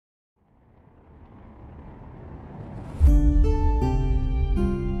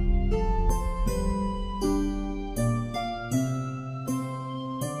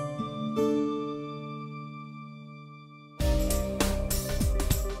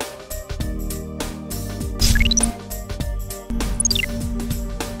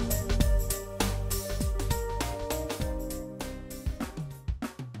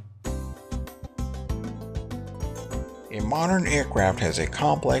modern aircraft has a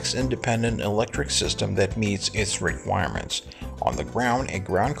complex independent electric system that meets its requirements. On the ground, a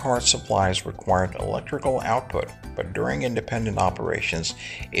ground car supplies required electrical output, but during independent operations,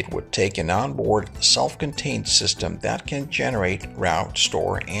 it would take an onboard, self-contained system that can generate, route,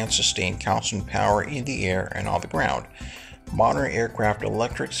 store, and sustain constant power in the air and on the ground. Modern aircraft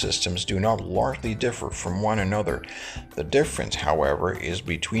electric systems do not largely differ from one another. The difference, however, is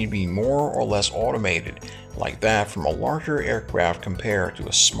between being more or less automated, like that from a larger aircraft compared to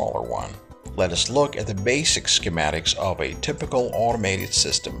a smaller one. Let us look at the basic schematics of a typical automated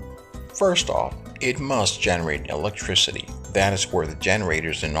system. First off, it must generate electricity. That is where the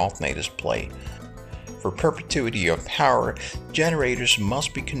generators and alternators play. For perpetuity of power, generators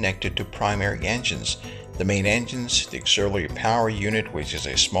must be connected to primary engines. The main engines, the auxiliary power unit, which is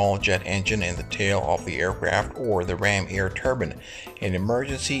a small jet engine in the tail of the aircraft, or the ram air turbine, an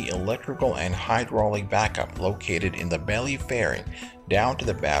emergency electrical and hydraulic backup located in the belly fairing, down to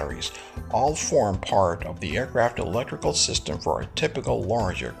the batteries, all form part of the aircraft electrical system for a typical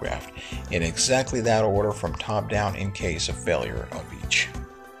large aircraft, in exactly that order from top down in case of failure of each.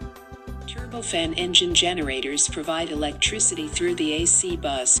 Turbofan engine generators provide electricity through the AC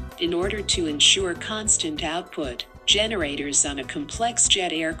bus. In order to ensure constant output, generators on a complex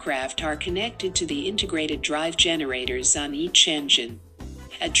jet aircraft are connected to the integrated drive generators on each engine.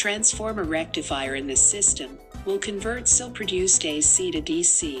 A transformer rectifier in the system will convert so-produced AC to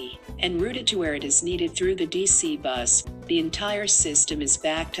DC and route it to where it is needed through the DC bus. The entire system is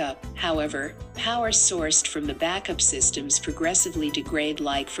backed up. However, power sourced from the backup systems progressively degrade,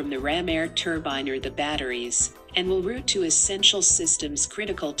 like from the ram air turbine or the batteries, and will route to essential systems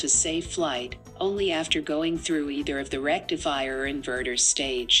critical to safe flight, only after going through either of the rectifier or inverter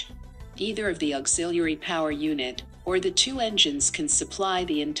stage. Either of the auxiliary power unit or the two engines can supply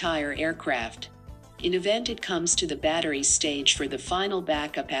the entire aircraft. In event it comes to the battery stage for the final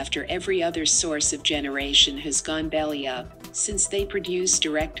backup after every other source of generation has gone belly up, since they produce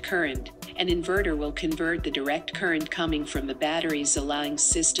direct current, an inverter will convert the direct current coming from the batteries, allowing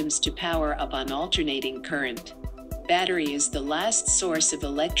systems to power up on alternating current. Battery is the last source of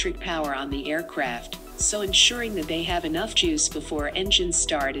electric power on the aircraft, so ensuring that they have enough juice before engine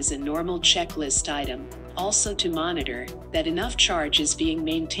start is a normal checklist item. Also to monitor that enough charge is being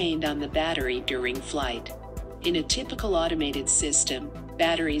maintained on the battery during flight. In a typical automated system,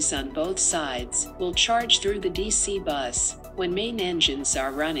 batteries on both sides will charge through the DC bus when main engines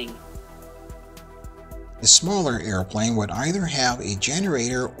are running. A smaller airplane would either have a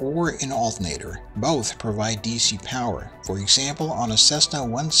generator or an alternator. Both provide DC power. For example, on a Cessna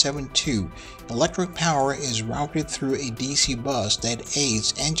 172, electric power is routed through a DC bus that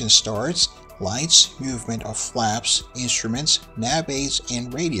aids engine starts, lights, movement of flaps, instruments, nav aids,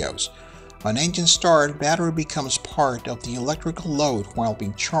 and radios. On engine start, battery becomes part of the electrical load while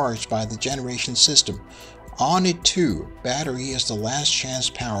being charged by the generation system. On it too, battery is the last chance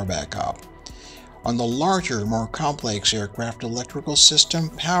power backup. On the larger, more complex aircraft electrical system,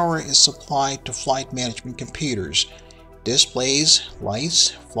 power is supplied to flight management computers, displays, lights,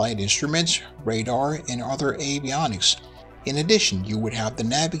 flight instruments, radar, and other avionics. In addition, you would have the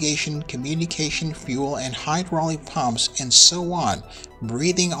navigation, communication, fuel, and hydraulic pumps, and so on,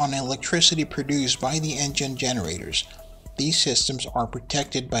 breathing on electricity produced by the engine generators. These systems are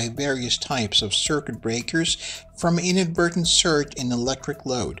protected by various types of circuit breakers from inadvertent surge in electric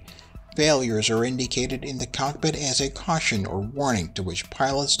load. Failures are indicated in the cockpit as a caution or warning, to which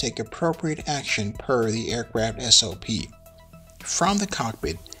pilots take appropriate action per the aircraft SOP. From the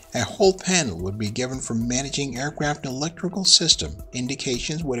cockpit, a whole panel would be given for managing aircraft electrical system.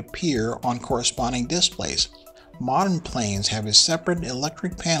 Indications would appear on corresponding displays. Modern planes have a separate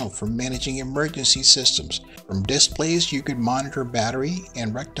electric panel for managing emergency systems. From displays, you could monitor battery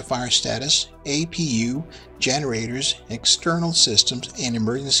and rectifier status, APU, generators, external systems, and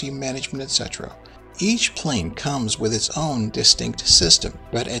emergency management, etc. Each plane comes with its own distinct system,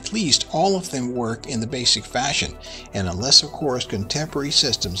 but at least all of them work in the basic fashion, and unless of course contemporary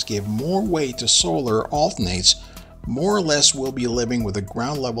systems give more weight to solar alternates, more or less we'll be living with the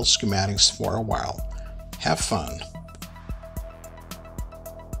ground level schematics for a while. Have fun.